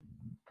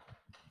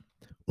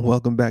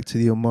Welcome back to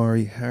the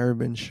Omari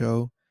Harriman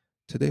Show.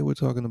 Today we're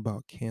talking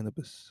about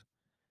cannabis,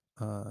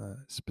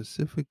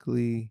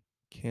 specifically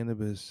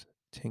cannabis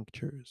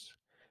tinctures.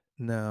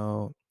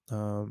 Now,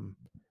 um,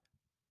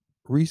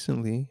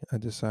 recently I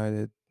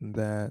decided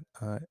that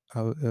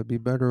I'd be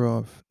better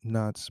off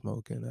not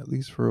smoking, at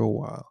least for a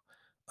while,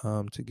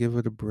 to give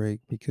it a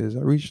break because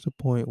I reached a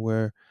point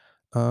where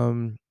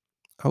um,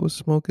 I was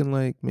smoking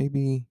like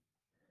maybe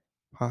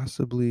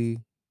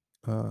possibly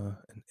an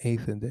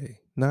eighth a day.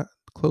 Not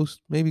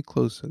close, maybe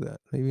close to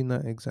that. Maybe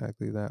not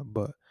exactly that,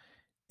 but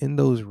in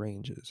those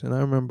ranges. And I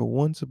remember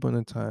once upon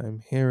a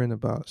time hearing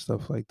about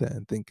stuff like that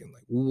and thinking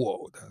like,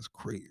 "Whoa, that's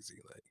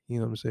crazy!" Like, you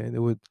know what I'm saying?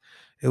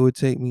 It would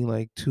take me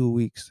like 2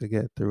 weeks to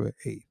get through an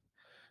eighth.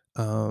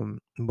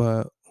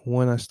 But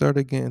when I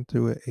started getting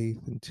through an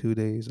eighth in 2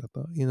 days, I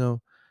thought,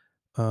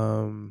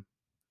 um,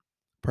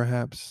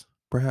 perhaps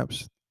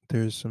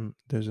there's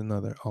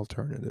another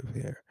alternative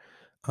here.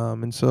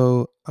 And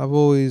so I've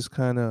always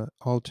kind of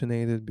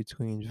alternated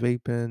between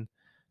vaping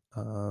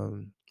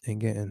and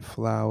getting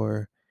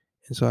flour.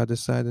 And so I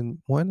decided,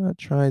 why not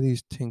try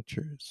these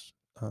tinctures?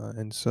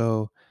 And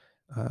so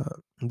uh,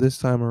 this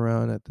time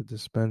around at the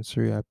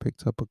dispensary, I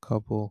picked up a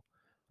couple,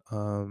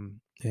 and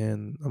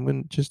I'm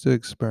going to just to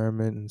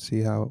experiment and see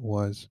how it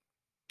was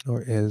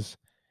or is.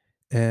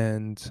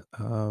 And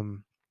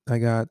I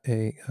got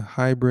a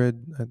hybrid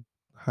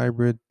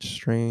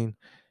strain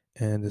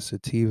and a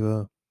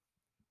sativa,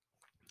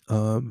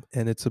 and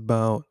it's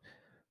about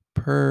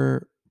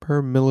per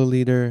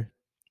milliliter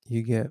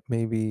you get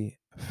maybe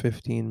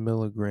 15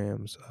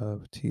 milligrams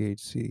of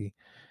THC,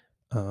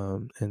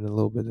 and a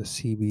little bit of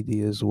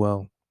CBD as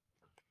well.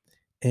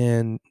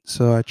 And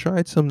so I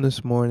tried some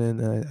this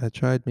morning. I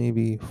tried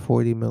maybe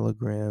 40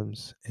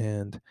 milligrams,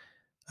 and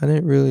I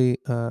didn't really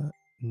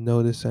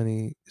notice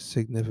any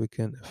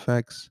significant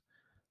effects.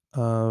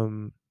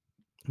 Um,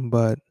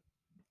 but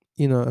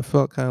it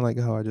felt kind of like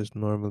how I just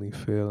normally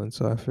feel, and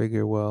so I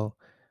figured, well,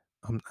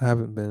 I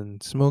haven't been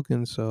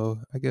smoking, so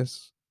I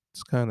guess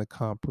it's kind of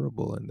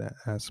comparable in that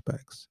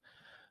aspects.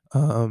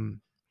 Um,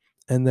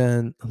 and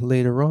then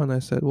later on, I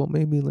said, well,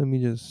 maybe let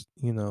me just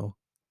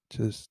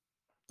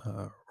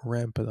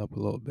ramp it up a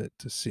little bit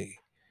to see.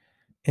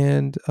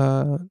 And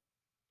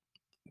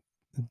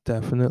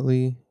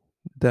definitely,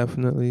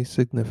 definitely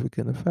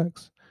significant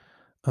effects.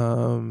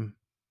 Um,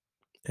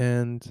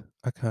 and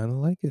I kind of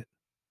like it.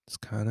 It's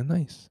kind of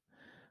nice.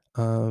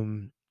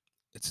 Um,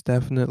 it's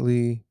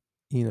definitely,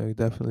 you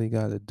definitely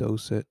got to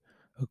dose it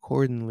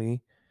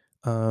accordingly.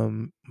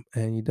 And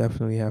you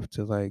definitely have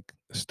to like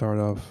start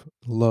off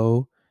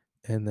low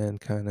and then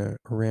kind of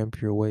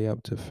ramp your way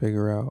up to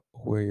figure out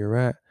where you're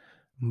at.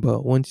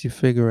 But once you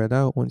figure it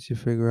out, once you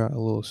figure out a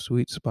little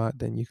sweet spot,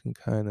 then you can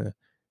kind of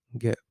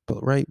get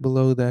right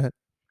below that.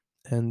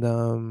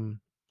 And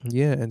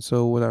yeah, and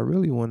so what I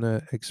really want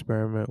to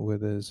experiment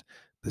with is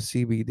the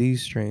CBD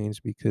strains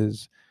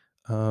because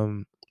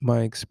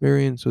my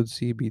experience with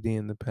CBD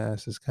in the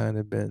past has kind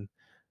of been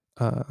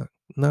uh,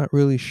 not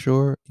really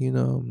sure.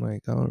 I'm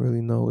like, I don't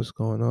really know what's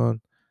going on.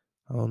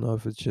 I don't know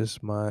if it's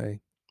just my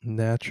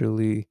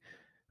naturally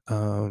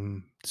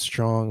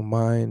strong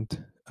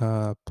mind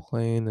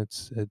playing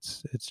its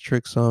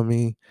tricks on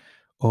me,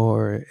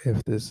 or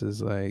if this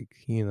is like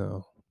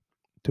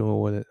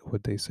doing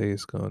what they say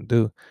it's gonna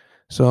do.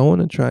 So I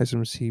want to try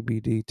some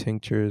CBD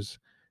tinctures,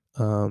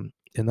 and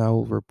I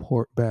will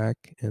report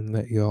back and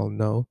let y'all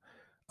know.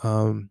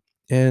 Um,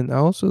 and I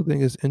also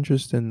think it's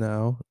interesting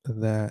now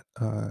that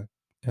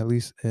at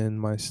least in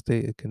my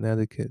state of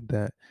Connecticut,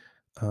 that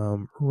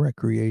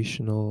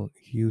recreational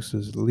use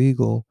is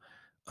legal.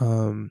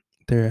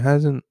 There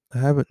hasn't I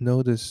haven't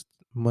noticed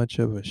much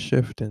of a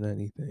shift in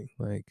anything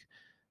like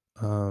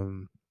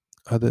um,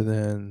 other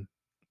than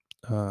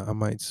I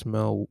might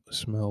smell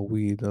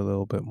weed a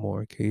little bit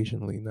more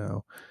occasionally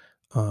now,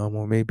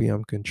 or maybe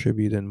I'm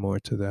contributing more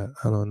to that.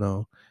 I don't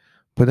know,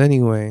 but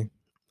anyway,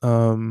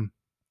 um,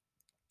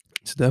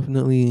 it's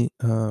definitely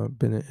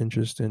been an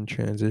interesting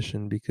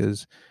transition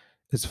because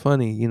it's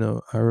funny.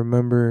 I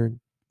remember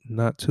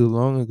not too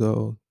long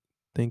ago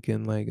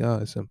thinking like, oh,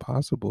 it's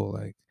impossible.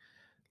 Like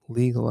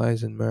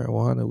legalizing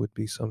marijuana would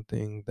be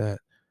something that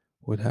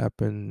would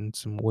happen in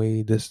some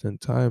way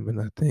distant time,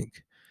 and I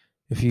think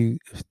if you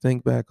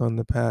think back on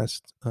the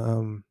past.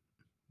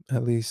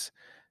 At least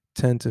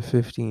 10 to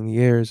 15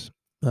 years,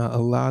 a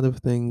lot of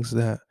things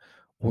that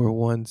were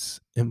once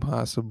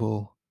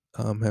impossible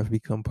have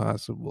become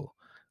possible,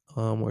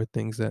 or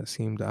things that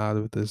seemed out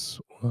of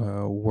this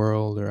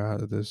world or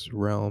out of this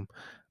realm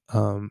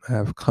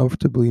have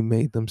comfortably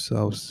made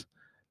themselves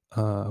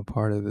a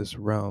part of this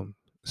realm.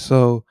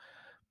 So,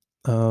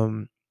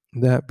 um,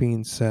 that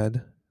being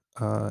said,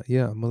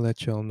 yeah, I'm gonna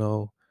let y'all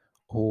know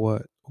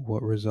what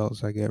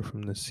results I get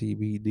from the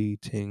CBD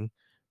ting,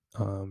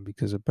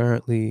 because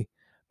apparently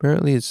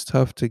it's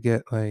tough to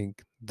get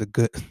like the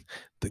good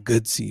the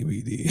good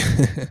CBD.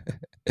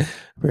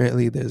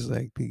 Apparently there's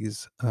like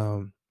these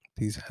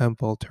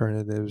hemp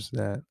alternatives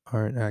that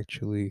aren't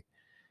actually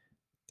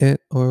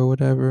it or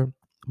whatever.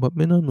 But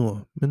me no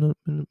know. Me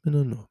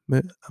no know.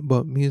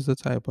 But me is the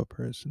type of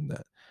person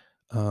that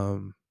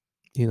um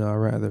I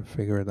rather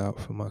figure it out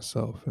for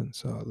myself, and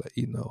so I'll let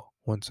you know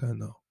once I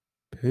know.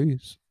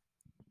 Peace.